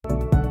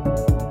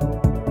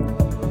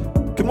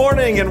Good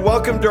morning and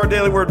welcome to our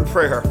Daily Word and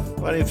Prayer.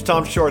 My name is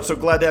Tom Short. So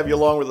glad to have you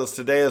along with us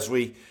today as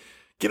we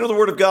get into the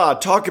Word of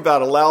God, talk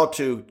about allow it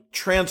to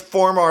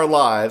transform our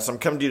lives. I'm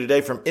coming to you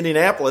today from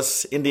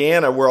Indianapolis,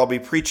 Indiana, where I'll be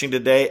preaching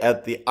today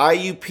at the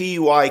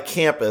IUPUI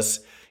campus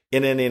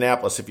in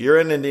Indianapolis. If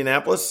you're in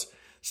Indianapolis,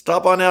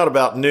 stop on out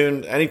about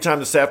noon, anytime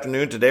this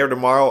afternoon, today or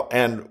tomorrow,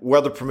 and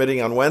weather permitting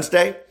on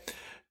Wednesday.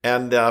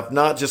 And if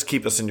not, just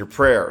keep us in your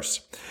prayers.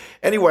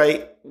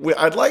 Anyway,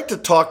 I'd like to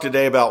talk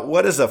today about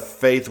what is a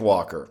faith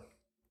walker.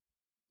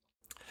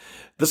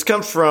 This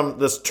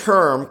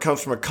term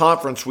comes from a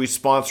conference we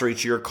sponsor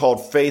each year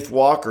called Faith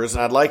Walkers,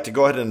 and I'd like to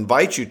go ahead and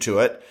invite you to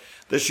it.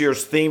 This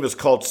year's theme is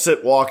called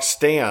Sit, Walk,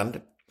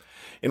 Stand,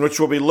 in which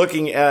we'll be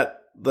looking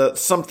at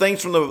some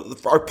things from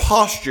our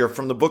posture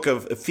from the book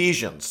of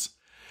Ephesians,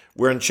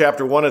 where in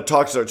chapter 2 it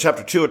talks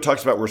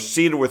about we're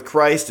seated with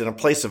Christ in a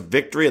place of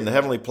victory in the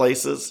heavenly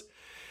places.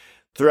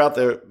 Throughout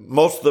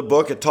most of the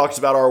book, it talks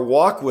about our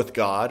walk with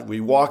God. We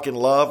walk in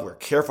love. We're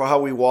careful how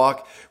we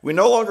walk. We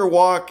no longer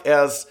walk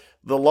as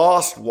the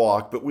lost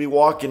walk, but we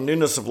walk in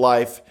newness of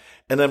life,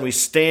 and then we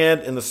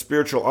stand in the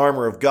spiritual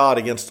armor of God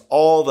against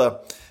all the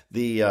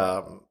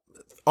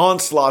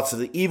onslaughts of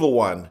the evil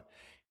one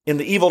in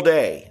the evil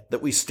day,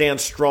 that we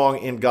stand strong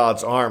in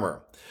God's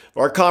armor.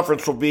 Our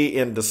conference will be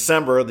in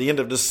December, the end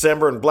of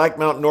December in Black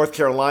Mountain, North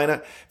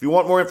Carolina. If you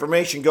want more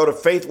information, go to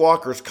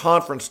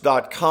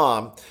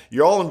faithwalkersconference.com.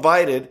 You're all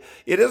invited.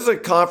 It is a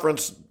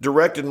conference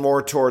directed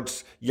more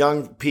towards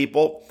young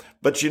people,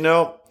 but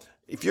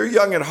if you're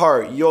young at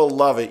heart, you'll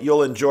love it,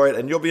 you'll enjoy it,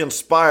 and you'll be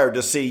inspired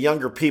to see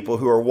younger people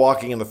who are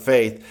walking in the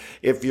faith.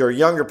 If you're a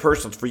younger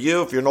person, it's for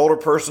you. If you're an older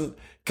person,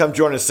 come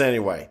join us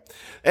anyway.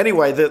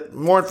 Anyway,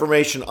 more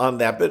information on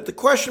that. But the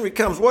question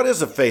becomes, what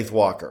is a faith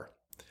walker?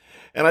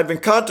 And I've been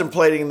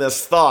contemplating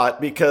this thought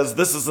because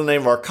this is the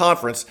name of our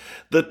conference.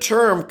 The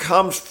term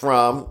comes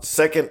from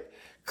 2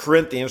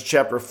 Corinthians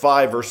chapter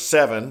 5, verse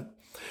 7,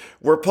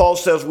 where Paul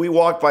says, we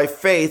walk by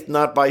faith,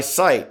 not by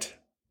sight.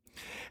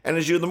 And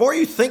the more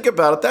you think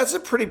about it, that's a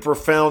pretty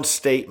profound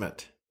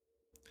statement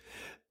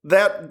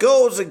that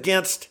goes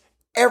against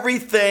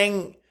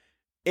everything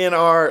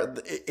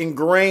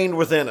ingrained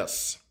within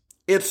us.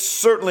 It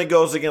certainly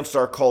goes against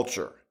our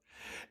culture.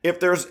 If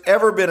there's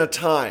ever been a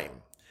time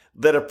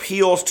that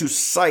appeals to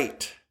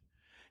sight,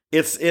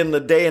 it's in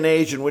the day and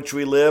age in which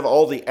we live.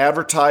 All the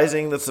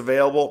advertising that's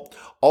available,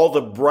 all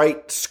the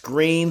bright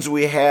screens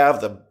we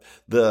have, the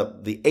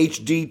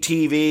HD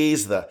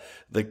TVs, the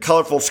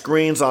colorful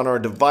screens on our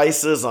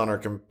devices, on our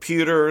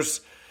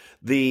computers,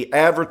 the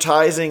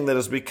advertising that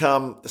has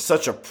become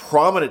such a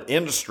prominent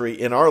industry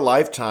in our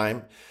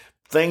lifetime,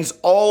 things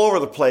all over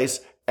the place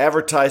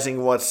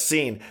advertising what's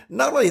seen.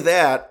 Not only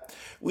that,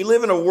 we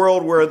live in a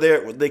world where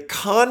the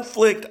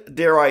conflict,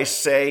 dare I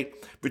say,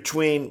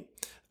 between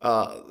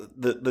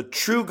the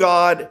true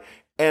God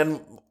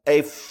and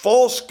a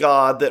false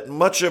God that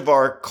much of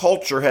our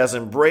culture has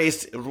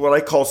embraced, what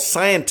I call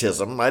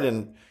scientism. I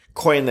didn't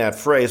coin that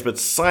phrase, but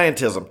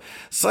scientism.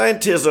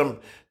 Scientism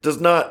does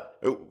not,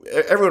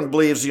 everyone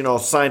believes,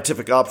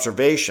 scientific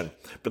observation,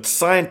 but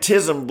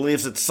scientism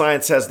believes that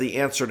science has the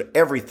answer to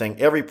everything,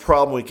 every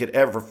problem we could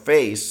ever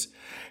face,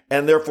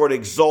 and therefore it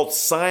exalts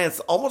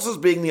science almost as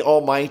being the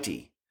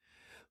almighty,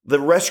 the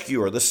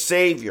rescuer, the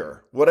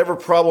savior. Whatever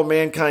problem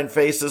mankind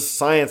faces,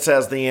 science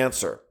has the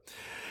answer.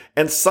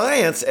 And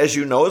science, as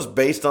you know, is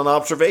based on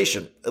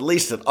observation. At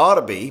least it ought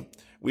to be.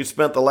 We've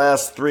spent the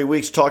last 3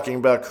 weeks talking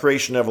about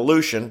creation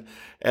evolution,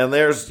 and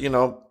there's,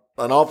 an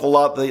awful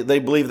lot they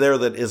believe there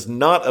that is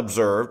not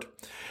observed.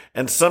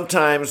 And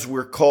sometimes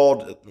we're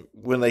called,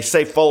 when they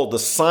say follow the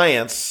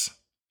science,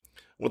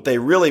 what they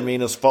really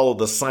mean is follow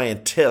the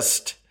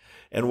scientist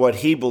and what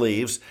he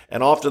believes.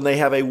 And often they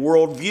have a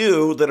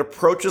worldview that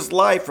approaches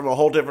life from a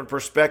whole different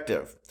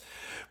perspective.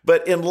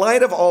 But in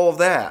light of all of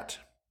that,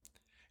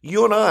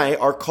 you and I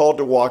are called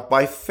to walk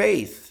by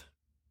faith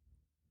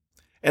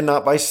and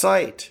not by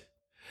sight.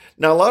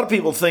 Now, a lot of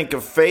people think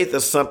of faith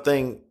as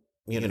something,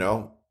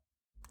 to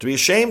be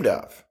ashamed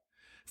of.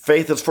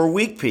 Faith is for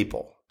weak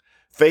people.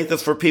 Faith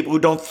is for people who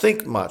don't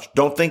think much,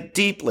 don't think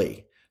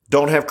deeply,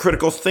 don't have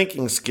critical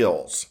thinking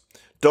skills,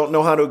 don't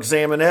know how to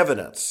examine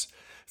evidence.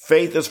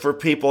 Faith is for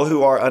people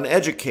who are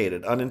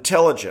uneducated,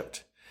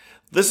 unintelligent.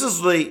 This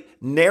is the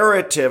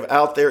narrative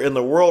out there in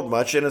the world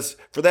much, and it's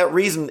for that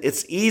reason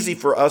it's easy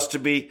for us to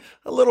be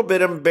a little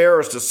bit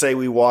embarrassed to say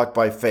we walk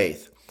by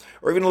faith,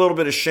 or even a little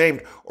bit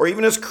ashamed, or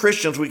even as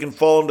Christians we can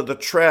fall into the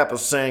trap of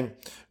saying,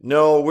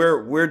 no,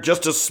 we're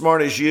just as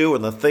smart as you,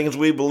 and the things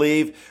we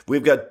believe,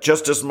 we've got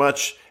just as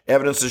much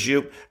evidence as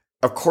you.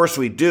 Of course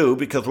we do,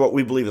 because what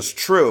we believe is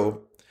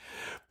true,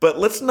 but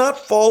let's not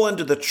fall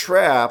into the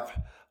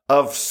trap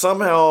of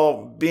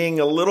somehow being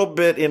a little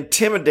bit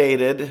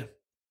intimidated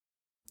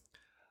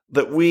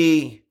that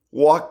we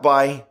walk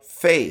by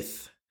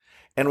faith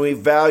and we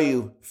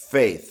value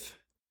faith.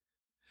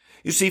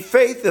 You see,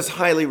 faith is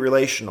highly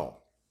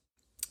relational.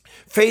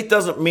 Faith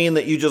doesn't mean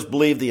that you just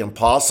believe the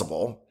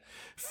impossible.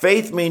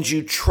 Faith means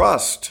you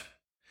trust.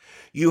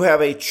 You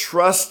have a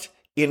trust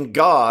in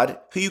God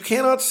who you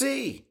cannot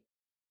see.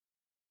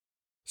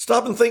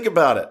 Stop and think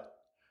about it.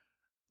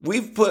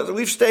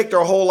 We've staked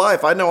our whole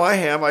life. I know I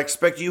have. I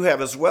expect you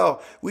have as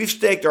well. We've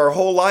staked our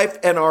whole life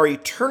and our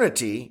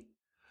eternity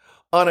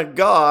on a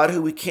God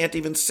who we can't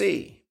even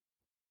see.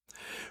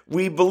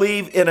 We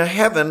believe in a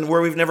heaven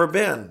where we've never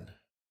been.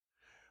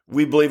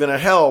 We believe in a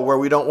hell where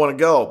we don't want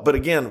to go, but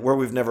again, where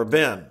we've never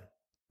been.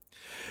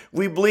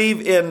 We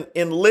believe in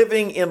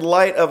living in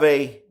light of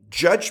a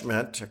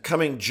judgment, a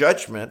coming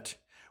judgment,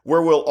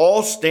 where we'll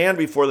all stand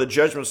before the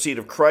judgment seat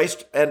of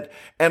Christ, and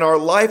our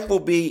life will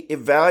be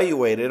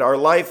evaluated. Our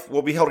life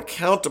will be held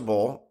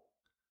accountable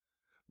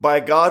by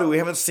a God who we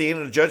haven't seen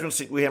and a judgment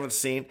seat we haven't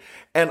seen.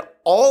 And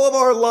all of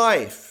our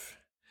life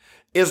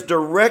is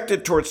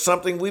directed towards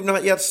something we've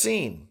not yet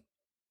seen.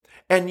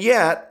 And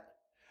yet,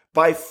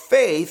 by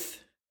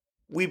faith,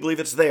 we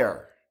believe it's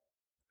there.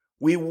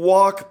 We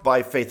walk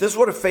by faith. This is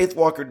what a faith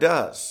walker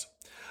does.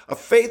 A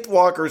faith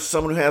walker is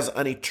someone who has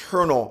an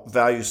eternal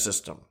value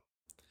system.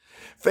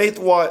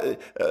 People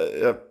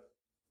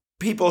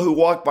who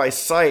walk by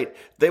sight,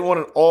 they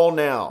want it all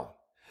now.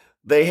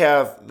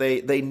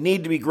 They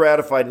need to be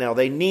gratified now.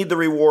 They need the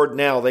reward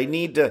now. They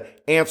need to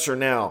answer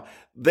now.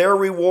 Their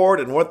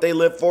reward and what they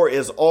live for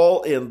is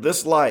all in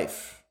this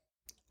life.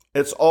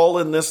 It's all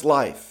in this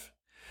life.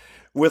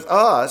 With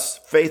us,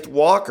 faith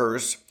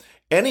walkers,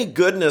 any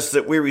goodness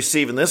that we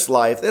receive in this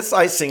life, that's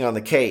icing on the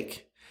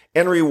cake.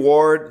 Any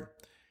reward,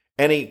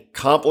 any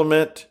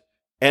compliment,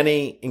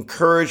 any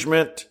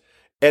encouragement,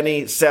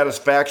 any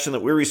satisfaction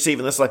that we receive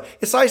in this life,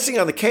 it's icing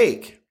on the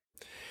cake.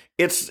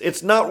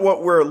 It's not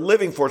what we're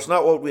living for. It's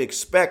not what we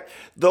expect.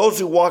 Those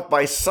who walk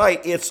by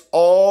sight, it's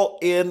all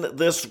in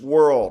this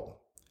world.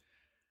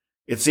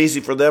 It's easy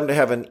for them to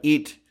have an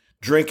eat,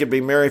 drink, and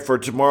be merry, for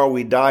tomorrow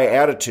we die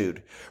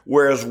attitude,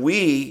 whereas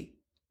we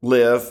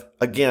live,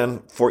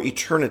 again, for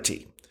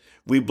eternity.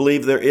 We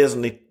believe there is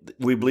an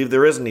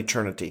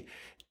eternity,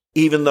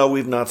 even though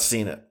we've not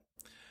seen it.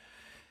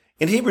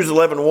 In Hebrews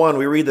 11:1,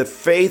 we read that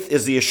faith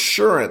is the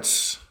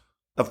assurance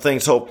of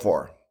things hoped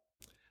for,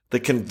 the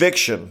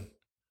conviction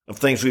of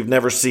things we've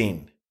never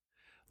seen.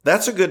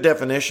 That's a good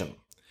definition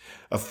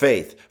of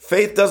faith.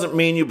 Faith doesn't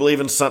mean you believe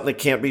in something that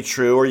can't be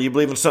true or you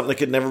believe in something that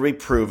could never be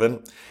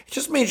proven. It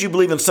just means you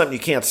believe in something you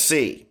can't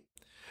see.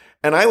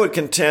 And I would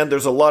contend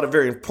there's a lot of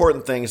very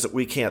important things that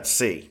we can't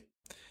see.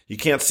 You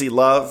can't see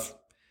love.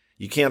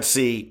 You can't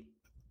see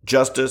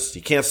justice.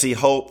 You can't see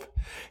hope.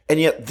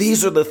 And yet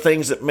these are the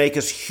things that make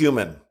us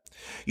human.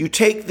 You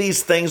take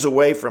these things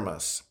away from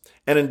us.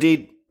 And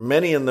indeed,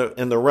 many in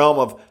the realm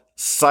of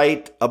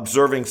sight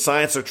observing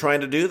science are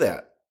trying to do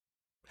that.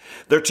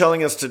 They're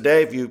telling us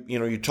today, if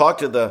you talk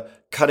to the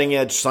cutting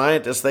edge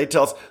scientists, they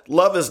tell us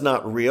love is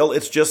not real.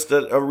 It's just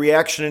a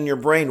reaction in your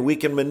brain. We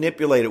can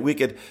manipulate it. We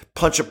could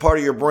punch a part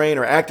of your brain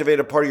or activate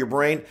a part of your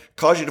brain,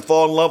 cause you to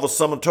fall in love with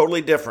someone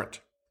totally different.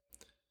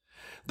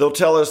 They'll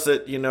tell us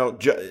that,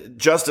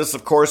 justice,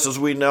 of course, as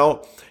we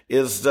know,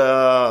 has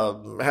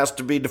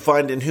to be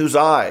defined in whose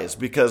eyes,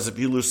 because if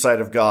you lose sight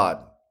of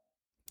God,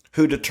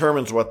 who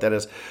determines what that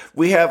is?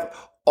 We have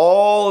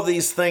all of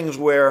these things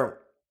where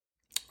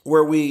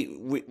we're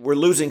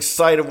losing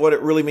sight of what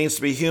it really means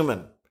to be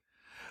human.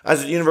 I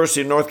was at the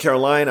University of North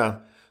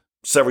Carolina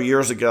several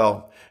years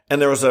ago, and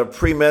there was a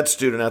pre-med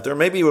student out there.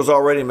 Maybe he was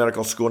already in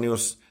medical school, and he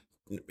was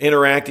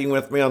interacting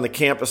with me on the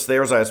campus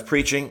there as I was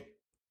preaching.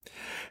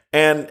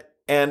 And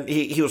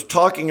he was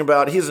talking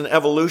about, he's an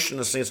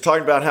evolutionist, and he was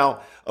talking about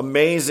how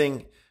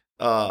amazing,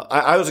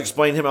 I was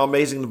explaining to him how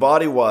amazing the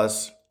body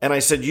was. And I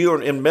said, you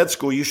are in med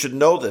school, you should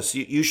know this.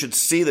 You should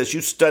see this.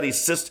 You study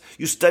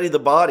the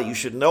body. You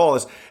should know all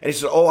this. And he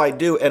said, oh, I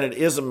do. And it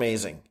is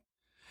amazing.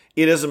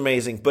 It is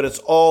amazing, but it's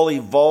all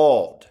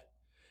evolved.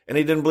 And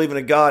he didn't believe in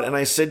a God. And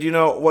I said,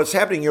 what's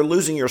happening? You're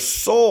losing your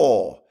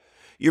soul.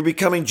 You're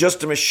becoming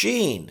just a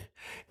machine.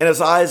 And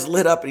his eyes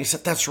lit up and he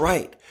said, that's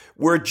right.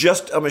 We're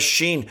just a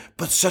machine,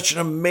 but such an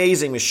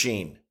amazing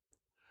machine.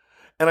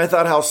 And I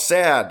thought, how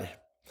sad.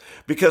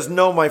 Because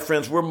no, my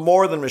friends, we're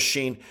more than a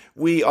machine.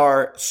 We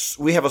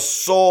have a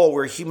soul.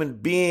 We're human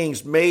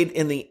beings made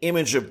in the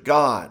image of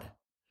God.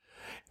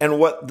 And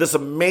what this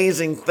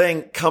amazing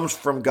thing comes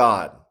from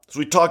God. So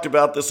we talked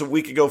about this a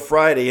week ago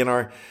Friday in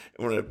our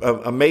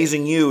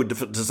Amazing You,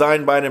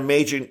 designed by an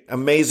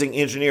amazing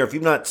engineer. If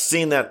you've not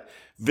seen that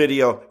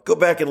video, go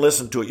back and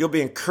listen to it. You'll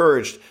be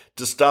encouraged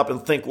to stop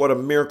and think what a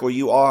miracle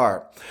you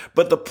are.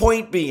 But the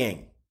point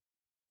being,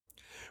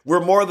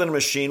 we're more than a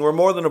machine. We're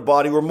more than a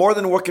body. We're more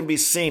than what can be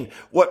seen.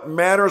 What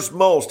matters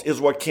most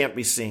is what can't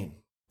be seen.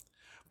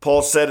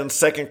 Paul said in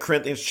 2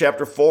 Corinthians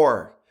chapter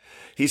 4,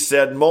 he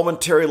said,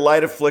 momentary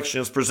light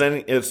affliction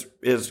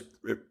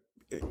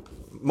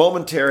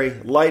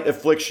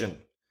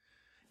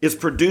is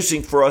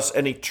producing for us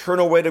an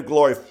eternal weight of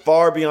glory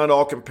far beyond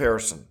all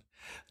comparison.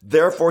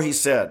 Therefore, he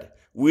said,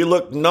 we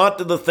look not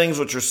to the things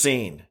which are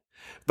seen,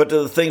 but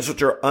to the things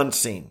which are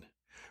unseen.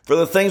 For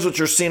the things which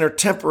are seen are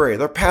temporary.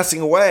 They're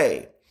passing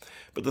away.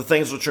 But the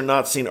things which are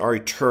not seen are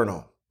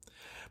eternal.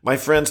 My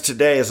friends,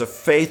 today as a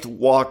faith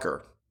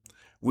walker,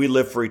 we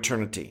live for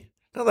eternity.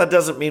 Now that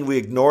doesn't mean we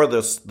ignore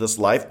this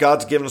life.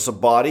 God's given us a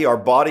body. Our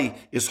body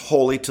is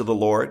holy to the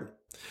Lord.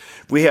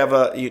 We have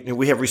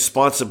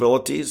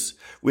responsibilities.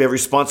 We have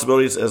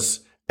responsibilities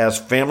as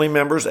family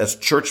members, as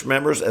church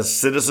members, as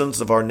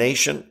citizens of our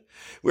nation.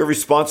 We have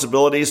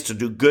responsibilities to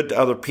do good to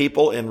other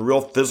people in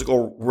real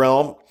physical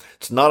realm.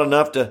 It's not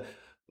enough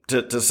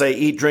to say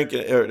eat, drink,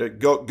 or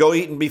go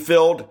eat and be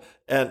filled,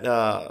 and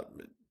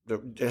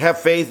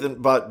have faith,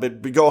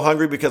 but go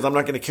hungry because I'm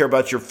not going to care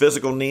about your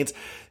physical needs.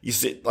 You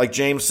see, like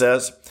James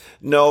says,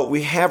 no,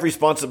 we have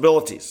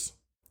responsibilities,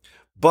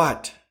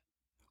 but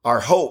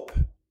our hope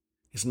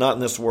is not in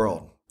this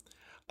world.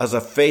 As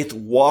a faith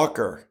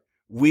walker,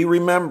 we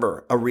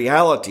remember a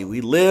reality.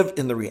 We live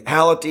in the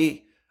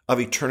reality of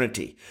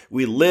eternity.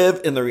 We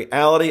live in the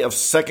reality of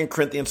 2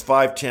 Corinthians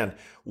 5:10.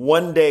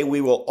 One day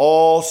we will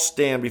all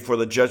stand before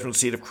the judgment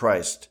seat of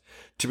Christ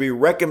to be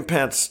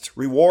recompensed,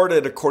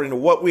 rewarded according to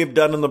what we have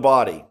done in the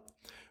body,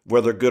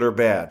 whether good or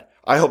bad.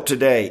 I hope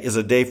today is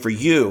a day for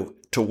you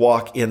to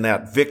walk in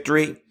that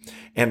victory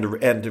and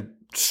to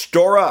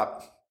store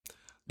up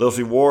those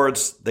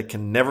rewards that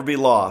can never be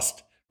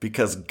lost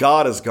because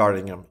God is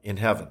guarding them in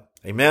heaven.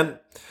 Amen.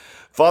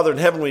 Father in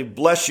heaven, we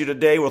bless you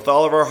today with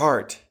all of our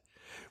heart.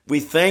 We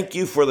thank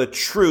you for the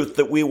truth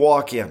that we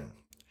walk in.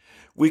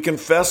 We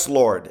confess,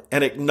 Lord,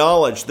 and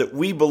acknowledge that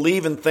we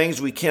believe in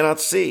things we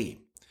cannot see,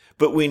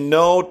 but we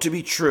know to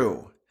be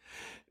true.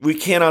 We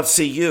cannot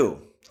see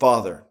you,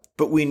 Father,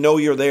 but we know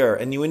you're there,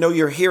 and we know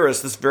you're here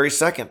us this very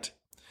second.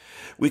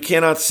 We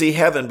cannot see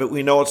heaven, but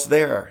we know it's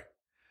there.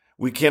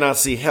 We cannot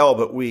see hell,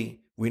 but we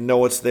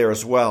know it's there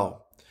as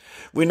well.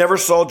 We never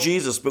saw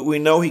Jesus, but we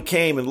know he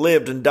came and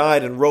lived and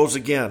died and rose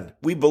again.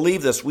 We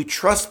believe this. We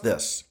trust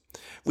this.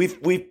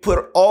 We've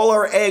put all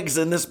our eggs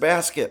in this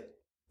basket.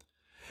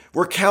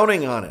 We're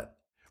counting on it.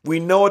 We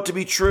know it to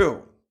be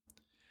true.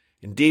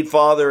 Indeed,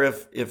 Father,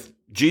 if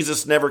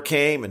Jesus never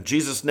came and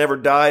Jesus never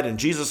died and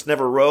Jesus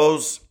never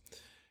rose,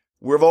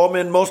 we've all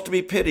been most to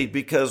be pitied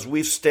because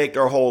we've staked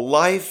our whole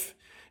life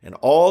and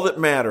all that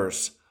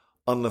matters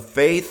on the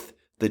faith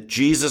that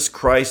Jesus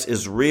Christ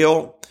is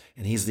real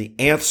and he's the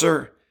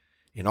answer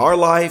in our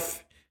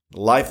life, the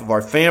life of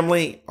our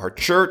family, our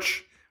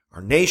church,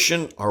 our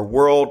nation, our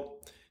world.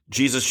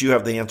 Jesus, you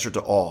have the answer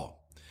to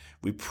all.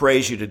 We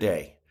praise you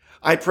today.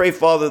 I pray,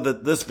 Father,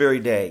 that this very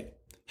day,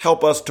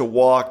 help us to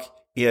walk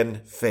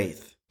in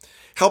faith.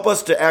 Help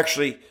us to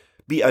actually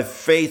be a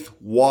faith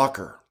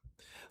walker,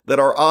 that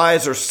our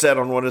eyes are set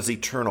on what is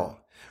eternal.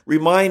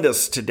 Remind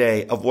us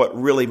today of what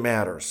really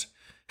matters.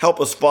 Help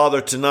us,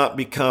 Father, to not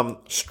become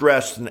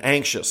stressed and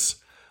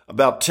anxious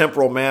about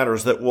temporal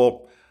matters that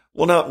will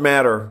not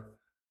matter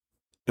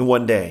in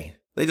one day.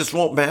 They just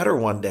won't matter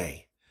one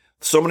day.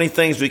 So many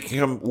things we can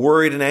become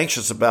worried and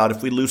anxious about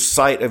if we lose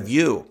sight of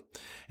you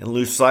and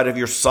lose sight of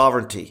your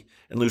sovereignty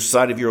and lose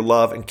sight of your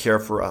love and care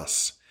for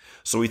us.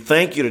 So we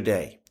thank you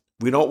today.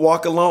 We don't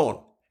walk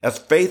alone. As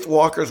faith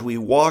walkers, we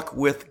walk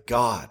with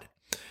God.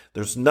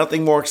 There's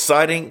nothing more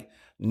exciting,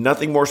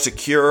 nothing more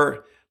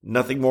secure,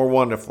 nothing more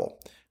wonderful.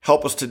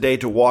 Help us today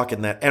to walk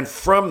in that. And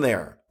from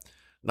there,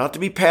 not to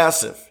be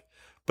passive,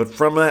 but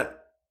from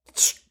that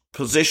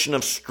position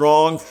of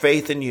strong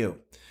faith in you,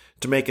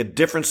 to make a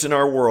difference in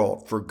our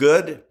world for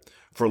good,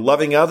 for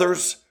loving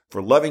others,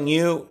 for loving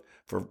you,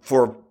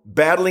 for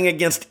battling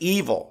against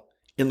evil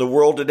in the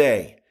world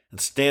today and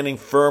standing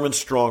firm and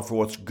strong for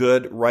what's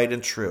good, right,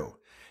 and true.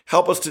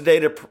 Help us today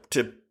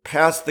to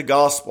pass the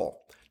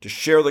gospel, to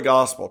share the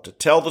gospel, to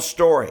tell the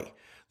story,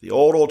 the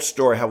old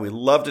story, how we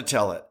love to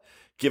tell it.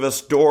 Give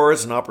us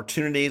doors and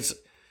opportunities,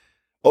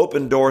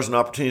 open doors and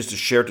opportunities to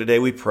share today,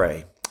 we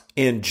pray.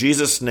 In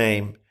Jesus'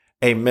 name,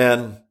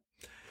 amen.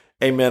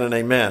 Amen and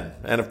amen.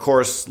 And of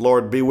course,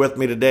 Lord, be with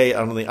me today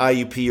on the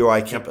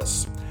IUPUI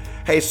campus.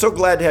 Hey, so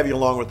glad to have you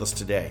along with us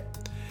today.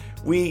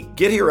 We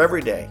get here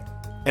every day,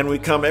 and we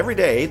come every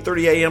day,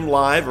 8:30 a.m.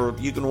 live, or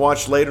you can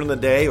watch later in the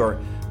day, or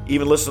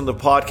even listen to the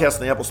podcast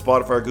on the Apple,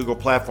 Spotify, or Google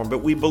platform. But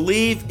we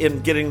believe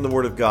in getting the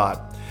Word of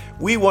God.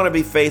 We want to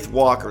be faith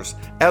walkers.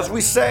 As we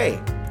say,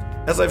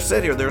 as I've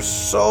said here, there's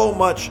so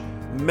much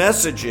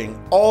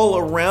messaging all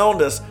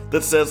around us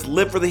that says,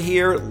 live for the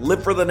here,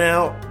 live for the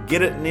now,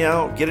 get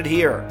it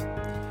here.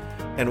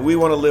 And we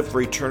want to live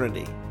for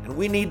eternity. And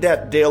we need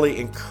that daily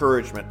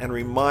encouragement and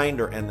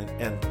reminder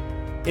and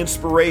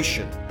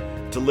inspiration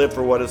to live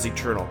for what is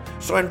eternal.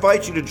 So I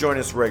invite you to join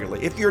us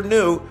regularly. If you're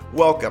new,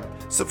 welcome.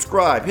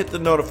 Subscribe, hit the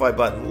notify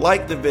button,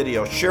 like the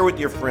video, share with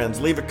your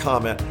friends, leave a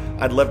comment.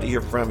 I'd love to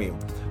hear from you.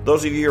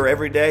 Those of you here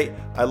every day,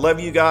 I love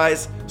you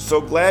guys.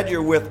 So glad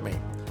you're with me.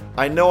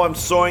 I know I'm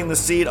sowing the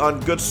seed on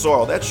good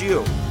soil. That's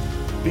you.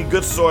 Be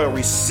good soil.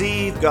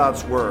 Receive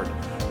God's word.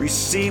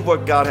 Receive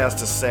what God has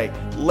to say.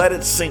 Let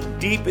it sink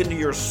deep into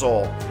your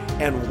soul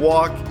and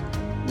walk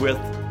with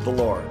the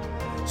Lord.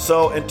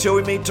 So until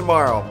we meet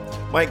tomorrow,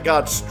 might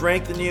God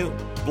strengthen you,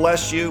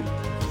 bless you,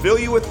 fill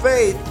you with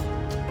faith,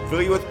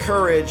 fill you with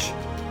courage,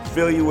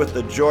 fill you with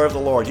the joy of the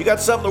Lord. You got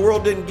something the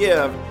world didn't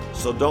give,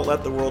 so don't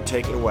let the world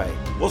take it away.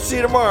 We'll see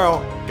you tomorrow.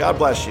 God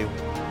bless you.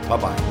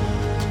 Bye-bye.